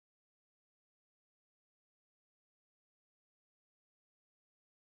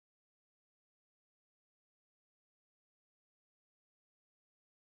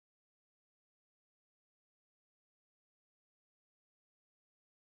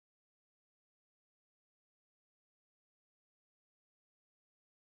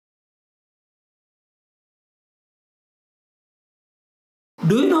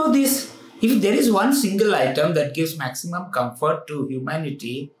Do you know this? If there is one single item that gives maximum comfort to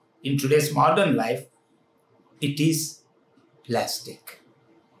humanity in today's modern life, it is plastic.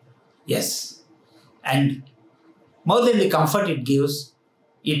 Yes. And more than the comfort it gives,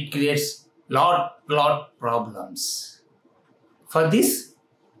 it creates lot problems. For this,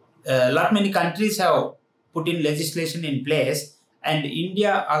 many countries have put in legislation in place, and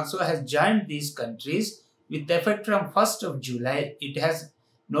India also has joined these countries. With effect from 1st of July, it has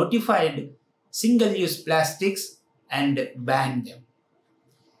notified single-use plastics and banned them.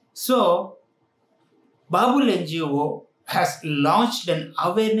 So, Babul NGO has launched an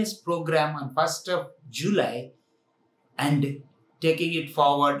awareness program on 1st of July and taking it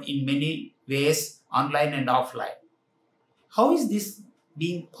forward in many ways, online and offline. How is this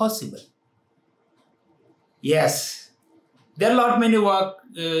being possible? Yes, there are many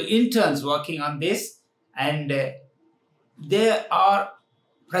interns working on this, and there are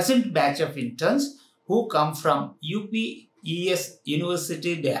present batch of interns who come from UPES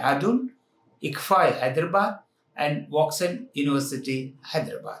University Dehradun, ICFI Hyderabad, and Voxen University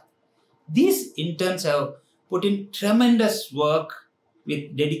Hyderabad. These interns have put in tremendous work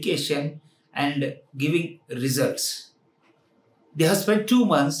with dedication and giving results. They have spent 2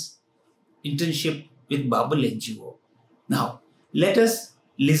 months internship with Babul NGO. Now, let us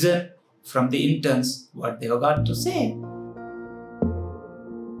listen from the interns what they have got to say.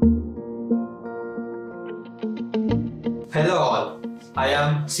 Hello all, I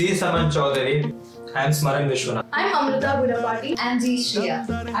am Sanam Chowdhary. I am Smaran Vishwanath. I am Amrutha Gudapati. I am Sreeya.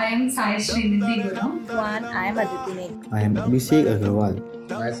 I am Sai Srinidhi Gurram. I am Aditi Negi. I am Abhishek Agarwal.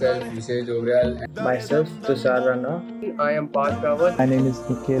 Myself, Vishesh Dobriyal. Myself, Tushar Rana. I am Parth Rawat. My name is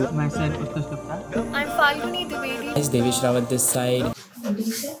Nikhil. Myself, Utkarsh Gupta. I am Falguni Dwivedi. It's Devesh Rawat this side.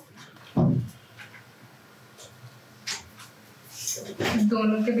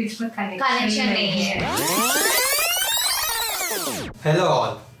 दोनों के बीच में connection नहीं है. Hello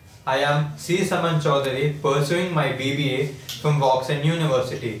all, I am Sanam Chowdhary, pursuing my BBA from Voxen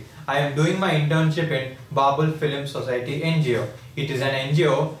University. I am doing my internship in Babul Films Society NGO. It is an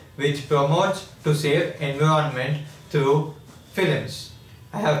NGO which promotes to save environment through films.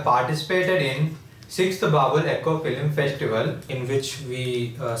 I have participated in 6th Babul Eco Film Festival, in which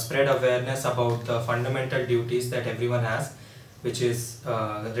we spread awareness about the fundamental duties that everyone has, which is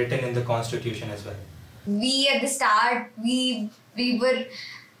written in the constitution as well. We at the start, we were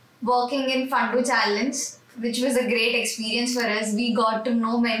working in Fundu Challenge, which was a great experience for us. We got to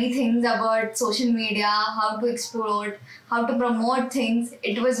know many things about social media, how to explore, how to promote things.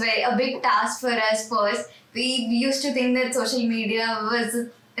 It was a big task for us first. We used to think that social media was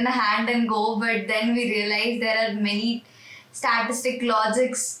in a hand and go, but then we realized there are many statistic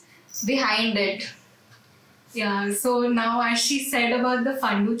logics behind it. Yeah, so now as she said about the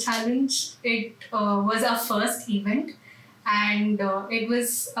Fundu Challenge, it was our first event, and it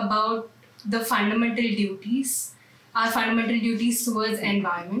was about the fundamental duties, our fundamental duties towards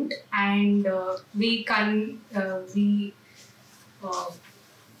environment, and we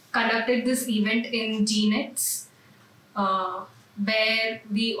conducted this event in GNETs, where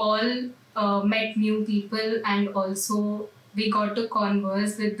we all met new people, and also we got to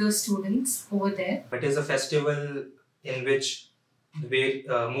converse with the students over there. It is a festival in which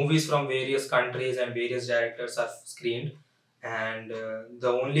movies from various countries and various directors are screened, and the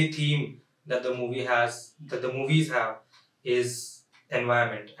only theme that the movies have is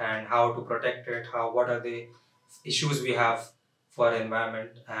environment and how to protect it, what are the issues we have for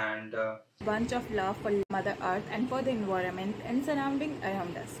environment, and Bunch of love for Mother Earth and for the environment and surrounding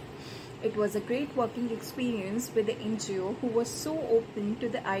around us. It was a great working experience with the NGO who was so open to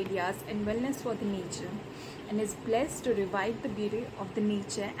the ideas and wellness for the nature and is blessed to revive the beauty of the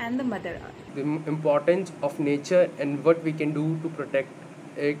nature and the Mother Earth. The importance of nature and what we can do to protect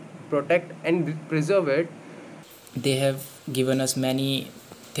and preserve it. They have given us many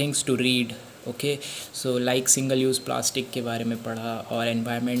things to read. Okay, so like single use plastic के बारे में पढ़ा और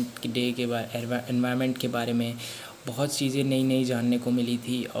environment के बारे में बहुत चीज़ें नई जानने को मिली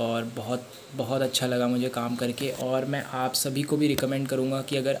थी, और बहुत अच्छा लगा मुझे काम करके। और मैं आप सभी को भी रिकमेंड करूँगा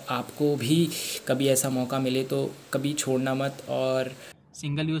कि अगर आपको भी कभी ऐसा मौका मिले तो कभी छोड़ना मत। और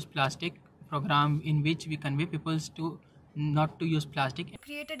single use plastic program in which we convey people to not to use plastic.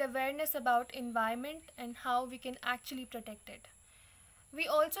 Created awareness about environment and how we can actually protect it. We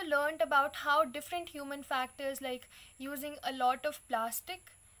also learned about how different human factors like using a lot of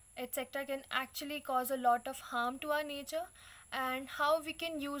plastic, etc. can actually cause a lot of harm to our nature, and how we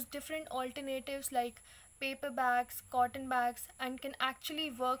can use different alternatives like paper bags, cotton bags, and can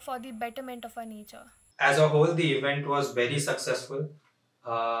actually work for the betterment of our nature. As a whole, the event was very successful,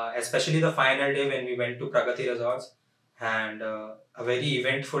 especially the final day when we went to Pragati Resorts, and a very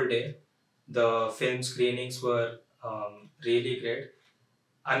eventful day. The film screenings were really great.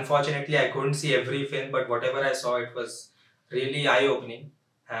 Unfortunately, I couldn't see every film, but whatever I saw, it was really eye-opening.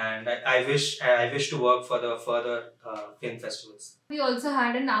 And I wish to work for the further film festivals. We also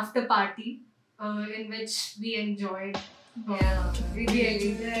had an after party in which we enjoyed. Yeah, we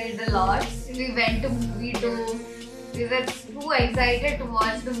really enjoyed a lot. We went to movie too. We were too excited to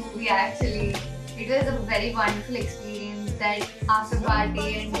watch the movie actually. It was a very wonderful experience, that after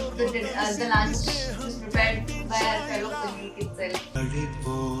party, and the lunch was prepared by our fellow colleague itself.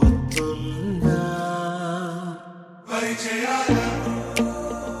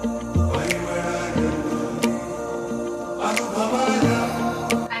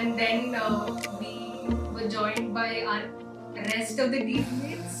 And then we were joined by our rest of the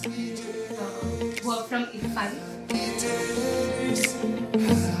teammates who are from IFAN.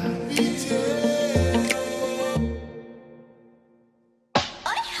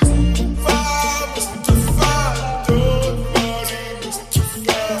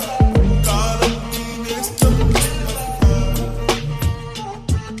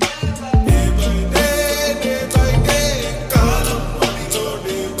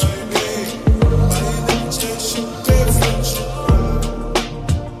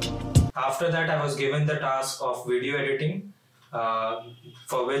 After that, I was given the task of video editing,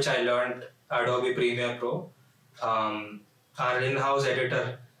 for which I learned Adobe Premiere Pro. Our in-house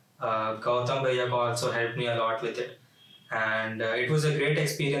editor, Gautam Bhaiya, also helped me a lot with it. And it was a great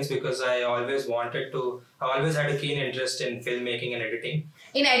experience because I always had a keen interest in filmmaking and editing.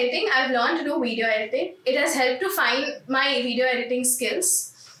 In editing, I've learned to do video editing. It has helped to find my video editing skills.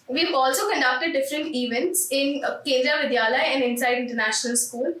 We've also conducted different events in Kendriya Vidyalaya and inside International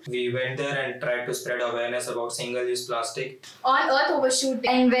School. We went there and tried to spread awareness about single-use plastic. On Earth Overshoot Day.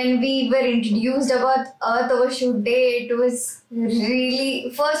 And when we were introduced about Earth Overshoot Day, it was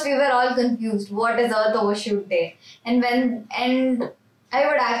really, first we were all confused. What is Earth Overshoot Day? And I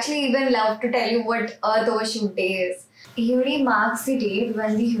would actually even love to tell you what Earth Overshoot Day is. EOD marks the date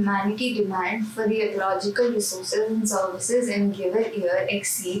when the humanity demand for the ecological resources and services in given year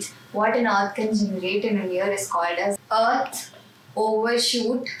exceeds what an Earth can generate in a year is called as Earth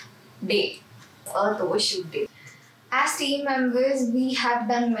Overshoot Day. Earth Overshoot Day. As team members, we have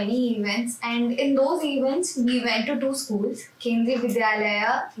done many events, and in those events, we went to two schools, Kendriya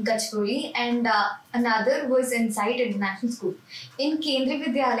Vidyalaya, Gachpuri, and another was inside International School. In Kendriya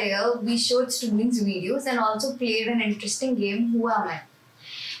Vidyalaya, we showed students videos and also played an interesting game, Who Am I?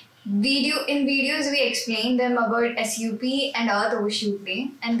 In videos, we explained them about SUP and Earth Overshoot Day,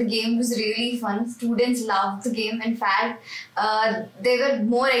 and the game was really fun. Students loved the game. In fact, they were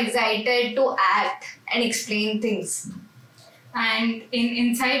more excited to act and explain things. And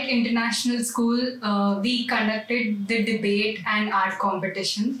inside International School, we conducted the debate and art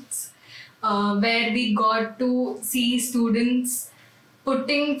competitions, where we got to see students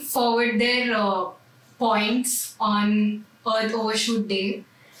putting forward their points on Earth Overshoot Day.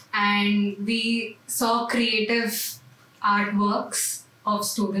 And we saw creative artworks of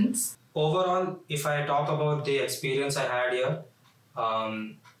students. Overall, if I talk about the experience I had here,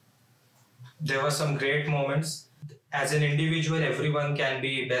 there were some great moments. As an individual, everyone can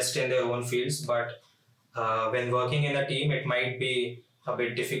be best in their own fields, but when working in a team, it might be a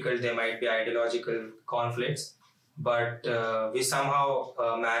bit difficult. There might be ideological conflicts, but we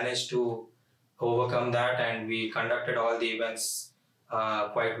somehow managed to overcome that, and we conducted all the events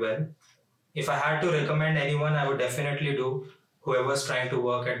quite well. If I had to recommend anyone, I would definitely do whoever's trying to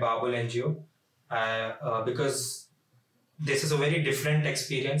work at Babul NGO, because this is a very different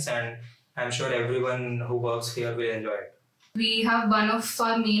experience, and I'm sure everyone who works here will enjoy it. We have one of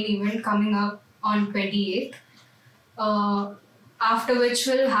our main event coming up on 28th, after which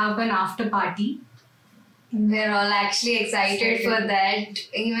we'll have an after party. We're all actually excited for that.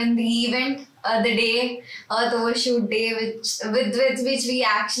 Even the event, the day, Earth Overshoot Day, with which we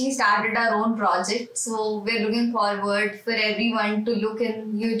actually started our own project. So we're looking forward for everyone to look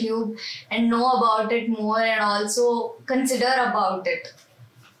in YouTube and know about it more and also consider about it.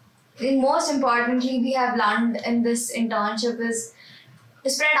 And most importantly, we have learned in this internship is to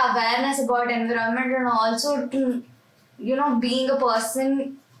spread awareness about environment and also to, being a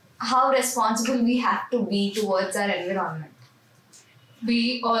person, how responsible we have to be towards our environment.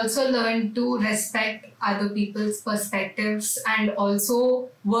 We also learn to respect other people's perspectives and also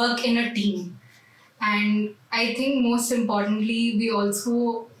work in a team. And I think most importantly, we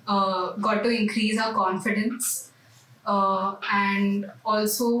also got to increase our confidence and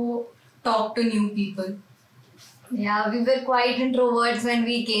also talk to new people. Yeah, we were quite introverts when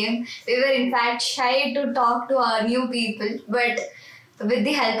we came. We were in fact shy to talk to our new people, but with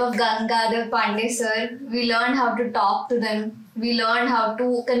the help of Gangadhar Panday sir, we learned how to talk to them. We learned how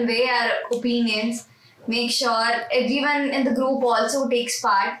to convey our opinions, make sure everyone in the group also takes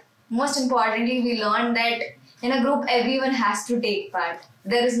part. Most importantly, we learned that in a group, everyone has to take part.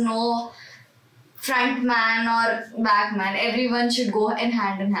 There is no front man or back man. Everyone should go in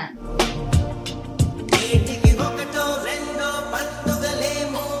hand in hand.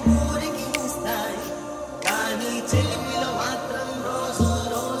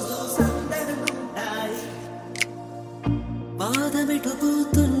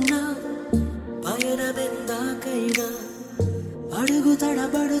 అడుగు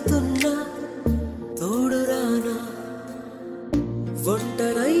తడబడుతున్నా తోడు రానా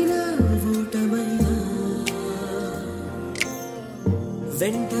ఒంటరైనా ఊటమైనా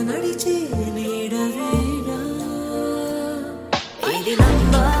వెంట నడిచే నీడవేనా ఇది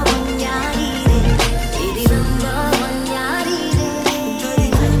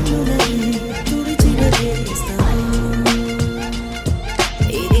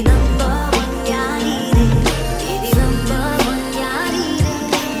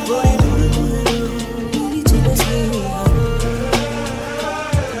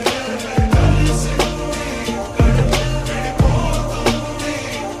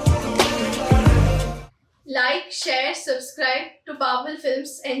Like, share, subscribe to Babul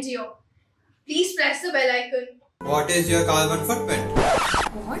Films NGO. Please press the bell icon. What is your carbon footprint?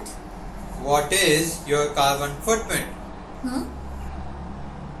 What? What is your carbon footprint? Huh?